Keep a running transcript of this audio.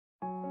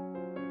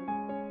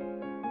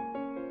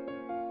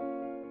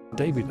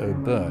David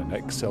O'Byrne,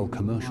 Excel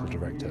Commercial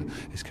Director,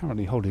 is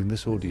currently holding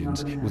this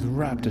audience with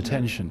rapt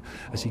attention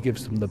as he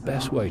gives them the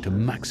best way to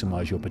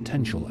maximise your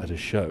potential at a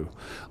show.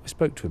 I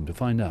spoke to him to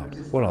find out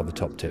what are the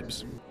top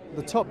tips.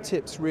 The top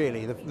tips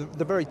really,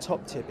 the very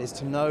top tip is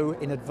to know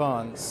in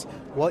advance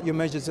what your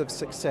measures of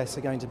success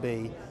are going to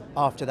be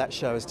after that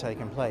show has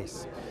taken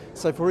place.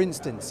 So for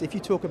instance, if you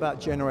talk about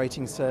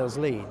generating sales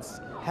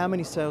leads, how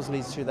many sales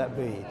leads should that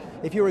be?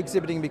 If you're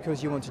exhibiting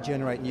because you want to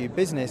generate new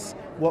business,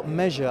 what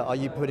measure are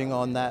you putting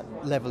on that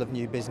level of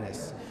new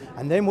business?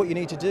 And then what you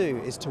need to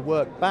do is to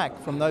work back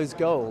from those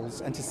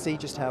goals and to see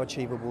just how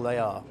achievable they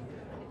are.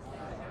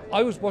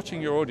 I was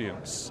watching your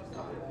audience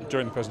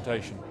during the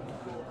presentation,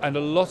 and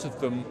a lot of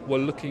them were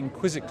looking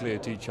quizzically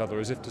at each other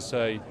as if to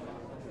say,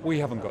 we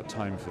haven't got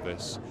time for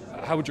this.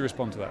 How would you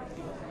respond to that?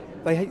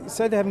 They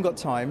say they haven't got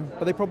time,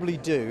 but they probably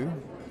do.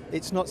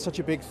 It's not such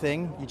a big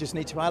thing, you just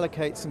need to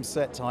allocate some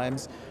set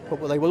times, but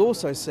what they will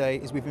also say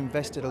is we've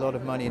invested a lot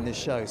of money in this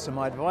show. So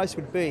my advice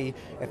would be,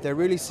 if they're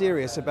really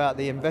serious about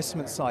the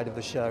investment side of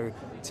the show,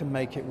 to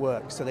make it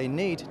work. So they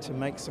need to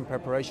make some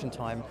preparation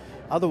time,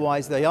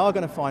 otherwise they are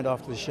going to find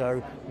after the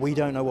show, we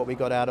don't know what we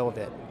got out of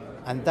it.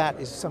 And that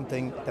is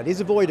something that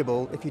is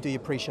avoidable if you do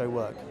your pre-show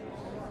work.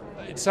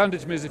 It sounded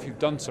to me as if you've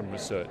done some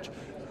research.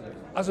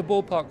 As a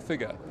ballpark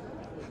figure,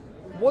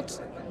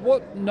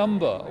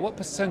 what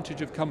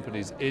percentage of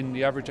companies in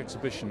the average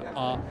exhibition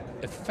are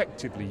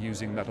effectively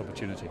using that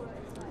opportunity?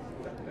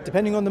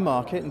 Depending on the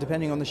market and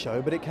depending on the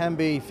show, but it can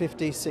be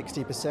 50,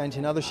 60%.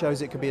 In other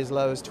shows it could be as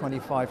low as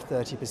 25,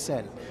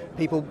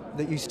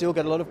 30%. You still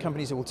get a lot of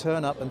companies who will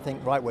turn up and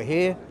think, right, we're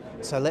here,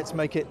 so let's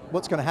make it,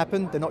 what's going to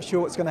happen? They're not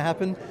sure what's going to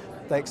happen.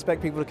 They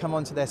expect people to come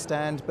onto their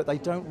stand, but they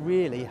don't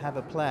really have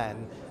a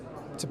plan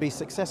to be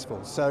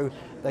successful. So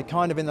they're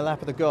kind of in the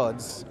lap of the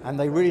gods, and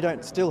they really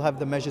don't still have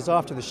the measures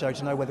after the show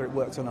to know whether it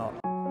works or not.